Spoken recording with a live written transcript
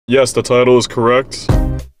Yes, the title is correct.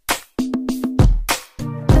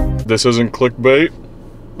 This isn't clickbait.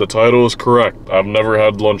 The title is correct. I've never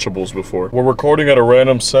had Lunchables before. We're recording at a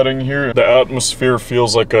random setting here. The atmosphere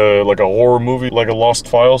feels like a horror movie, like a Lost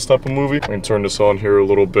Files type of movie. I can turn this on here a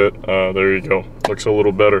little bit. There you go. Looks a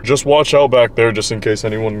little better. Just watch out back there, just in case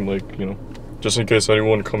anyone, like, you know, just in case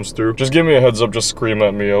anyone comes through. Just give me a heads up, just scream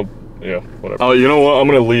at me. Yeah, whatever. Oh, you know what? I'm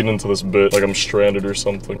gonna lean into this bit like I'm stranded or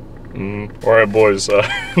something. All right, boys.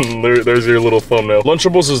 There's your little thumbnail.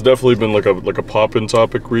 Lunchables has definitely been like a poppin'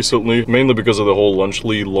 topic recently, mainly because of the whole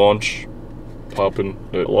Lunchly launch. Poppin'.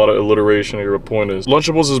 A lot of alliteration here. But point is,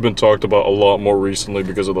 Lunchables has been talked about a lot more recently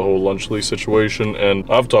because of the whole Lunchly situation, and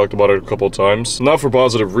I've talked about it a couple times. Not for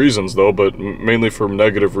positive reasons though, but mainly for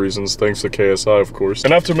negative reasons, thanks to KSI, of course.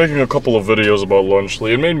 And after making a couple of videos about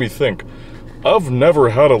Lunchly, it made me think, I've never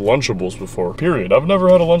had a Lunchables before, period. I've never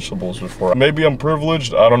had a Lunchables before. Maybe I'm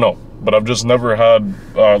privileged, I don't know. But I've just never had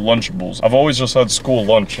Lunchables. I've always just had school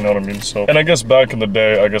lunch, you know what I mean? So, and I guess back in the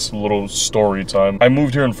day, I guess a little story time. I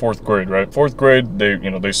moved here in 4th grade, right? 4th grade,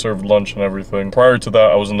 they served lunch and everything. Prior to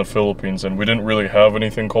that, I was in the Philippines and we didn't really have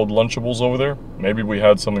anything called Lunchables over there. Maybe we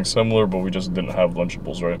had something similar, but we just didn't have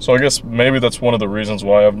Lunchables, right? So I guess maybe that's one of the reasons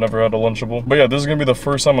why I've never had a Lunchable. But yeah, this is gonna be the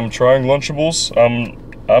first time I'm trying Lunchables.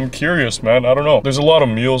 I'm curious, man. I don't know. There's a lot of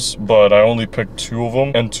meals, but I only picked 2 of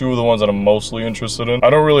them, and 2 of the ones that I'm mostly interested in. I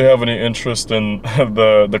don't really have any interest in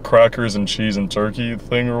the crackers and cheese and turkey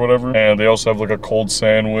thing or whatever. And they also have like a cold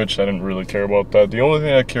sandwich. I didn't really care about that. The only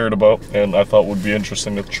thing I cared about, and I thought would be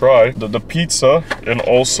interesting to try, the pizza and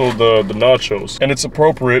also the nachos. And it's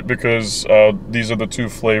appropriate because these are the 2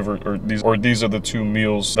 flavors, or these are the 2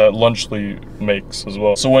 meals that Lunchly makes as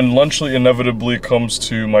well. So when Lunchly inevitably comes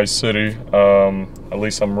to my city, at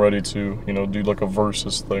least I'm ready to, you know, do like a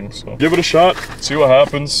versus thing. So give it a shot, see what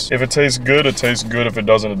happens. If it tastes good, it tastes good. If it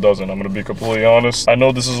doesn't, it doesn't. I'm gonna be completely honest. I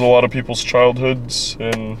know this is a lot of people's childhoods,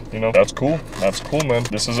 and you know, that's cool. That's cool, man.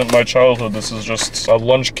 This isn't my childhood. This is just a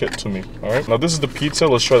lunch kit to me. All right, now this is the pizza.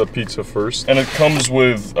 Let's try the pizza first. And it comes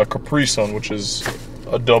with a Capri Sun, which is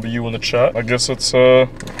a W in the chat. I guess it's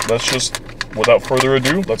that's just, without further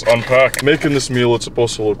ado, let's unpack. Making this meal, it's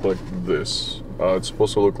supposed to look like this. It's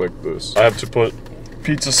supposed to look like this. I have to put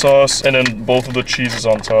pizza sauce and then both of the cheeses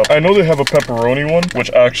on top. I know they have a pepperoni one, which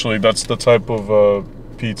actually that's the type of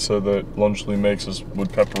pizza that Lunchly makes, is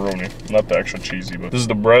with pepperoni, not the extra cheesy. But this is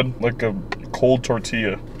the bread, like a cold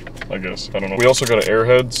tortilla, I guess. I don't know. We also got an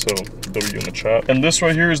airhead, so W in the chat. And this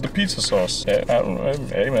right here is the pizza sauce. Yeah, I don't know.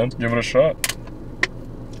 Hey man, give it a shot.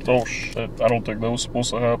 Oh shit, I don't think that was supposed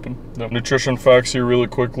to happen. No. Nutrition facts here really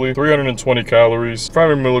quickly. 320 calories,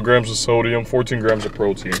 500 milligrams of sodium, 14 grams of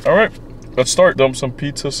protein. All right. Let's start. Dump some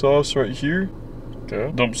pizza sauce right here.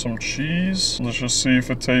 Okay. Dump some cheese. Let's just see if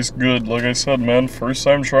it tastes good. Like I said, man, first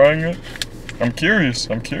time trying it. I'm curious.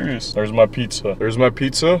 I'm curious. There's my pizza. There's my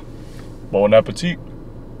pizza. Bon appetit.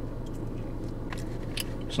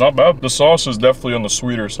 It's not bad. The sauce is definitely on the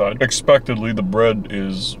sweeter side. Expectedly, the bread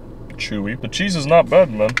is chewy. The cheese is not bad,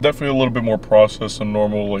 man. Definitely a little bit more processed than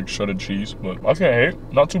normal, like shredded cheese, but I can't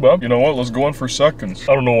hate. Not too bad. You know what? Let's go in for seconds.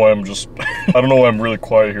 I don't know why I'm just, I don't know why I'm really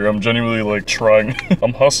quiet here. I'm genuinely like trying.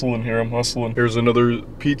 I'm hustling here. I'm hustling. Here's another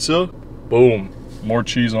pizza. Boom. More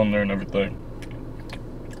cheese on there and everything.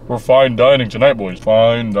 We're fine dining tonight, boys.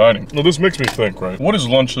 Fine dining. Now, this makes me think, right? What is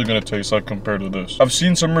Lunchly gonna taste like compared to this? I've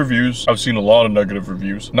seen some reviews. I've seen a lot of negative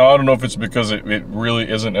reviews. Now, I don't know if it's because it really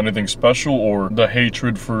isn't anything special, or the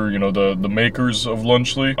hatred for, you know, the makers of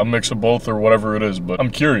Lunchly. A mix of both or whatever it is, but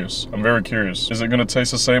I'm curious. I'm very curious. Is it gonna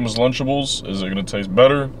taste the same as Lunchables? Is it gonna taste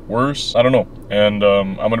better? Worse? I don't know. And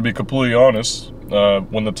I'm gonna be completely honest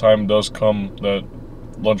when the time does come that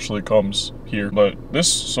Lunchly comes here. But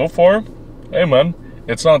this, so far, hey man,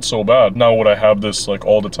 it's not so bad. Now, would I have this like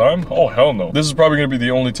all the time? Oh, hell no. This is probably gonna be the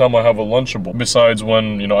only time I have a Lunchable, besides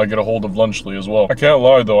when, you know, I get a hold of Lunchly as well. I can't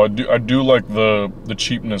lie though, I do like the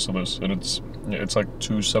cheapness of this, and it's like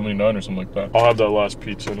 $2.79 or something like that. I'll have that last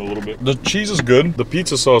pizza in a little bit. The cheese is good. The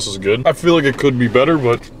pizza sauce is good. I feel like it could be better,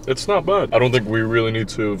 but it's not bad. I don't think we really need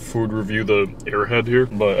to food review the airhead here,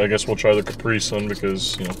 but I guess we'll try the Capri Sun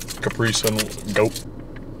because, you know, Capri Sun, goat.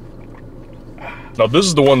 Now, this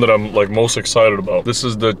is the one that I'm like most excited about. This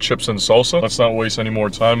is the chips and salsa. Let's not waste any more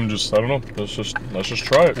time. Just, I don't know. Let's just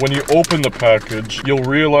try it. When you open the package, you'll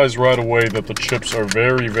realize right away that the chips are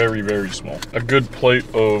very, very, very small. A good plate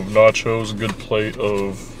of nachos, a good plate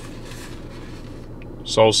of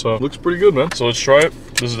salsa. Looks pretty good, man. So let's try it.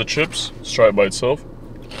 This is the chips. Let's try it by itself.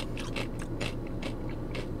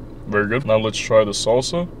 Very good. Now let's try the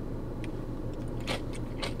salsa.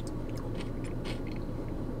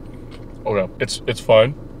 Okay, it's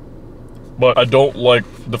fine, but I don't like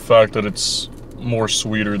the fact that it's more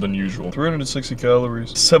sweeter than usual. 360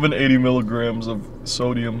 calories, 780 milligrams of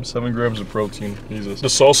sodium, 7 grams of protein. Jesus. The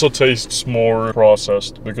salsa tastes more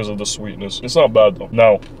processed because of the sweetness. It's not bad though.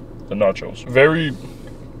 Now, the nachos. Very...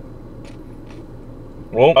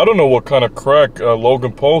 Well, I don't know what kind of crack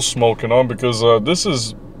Logan Paul's smoking on, because this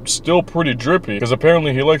is still pretty drippy. Because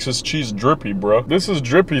apparently he likes his cheese drippy, bro. This is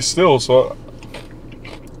drippy still, so...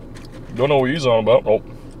 Don't know what he's on about. Oh,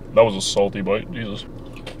 that was a salty bite. Jesus.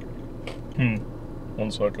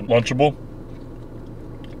 1 second. Lunchable.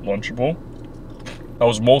 Lunchable. I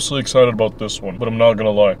was mostly excited about this one, but I'm not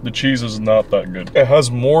gonna lie. The cheese is not that good. It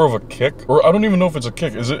has more of a kick, or I don't even know if it's a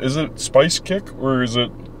kick. Is it spice kick, or is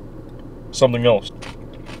it something else?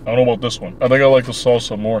 I don't know about this one. I think I like the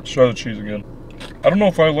salsa more. Let's try the cheese again. I don't know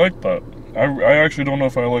if I like that. I actually don't know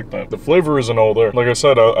if I like that. The flavor isn't all there. Like I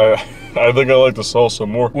said, I think I like the salsa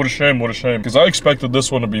more. What a shame, what a shame. Because I expected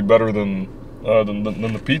this one to be better than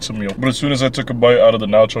the pizza meal. But as soon as I took a bite out of the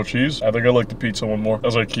nacho cheese, I think I like the pizza one more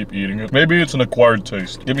as I keep eating it. Maybe it's an acquired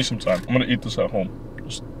taste. Give me some time. I'm gonna eat this at home.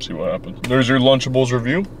 Just see what happens. There's your Lunchables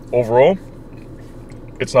review. Overall,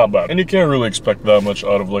 it's not bad. And you can't really expect that much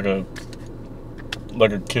out of like a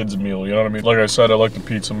kid's meal, you know what I mean? Like I said, I like the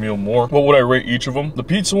pizza meal more. What would I rate each of them? The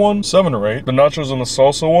pizza one, 7 or 8. The nachos and the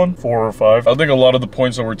salsa one, 4 or 5. I think a lot of the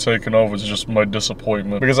points that were taken off was just my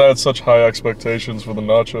disappointment, because I had such high expectations for the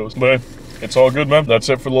nachos. But hey, it's all good, man. That's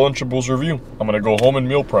it for the Lunchables review. I'm gonna go home and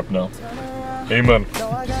meal prep now. Amen.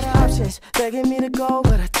 Begging me to go,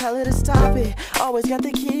 but I tell her to stop it. Always got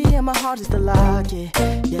the key and my heart is to lock it.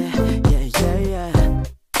 Yeah.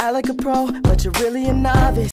 I like a pro, but you're really a novice.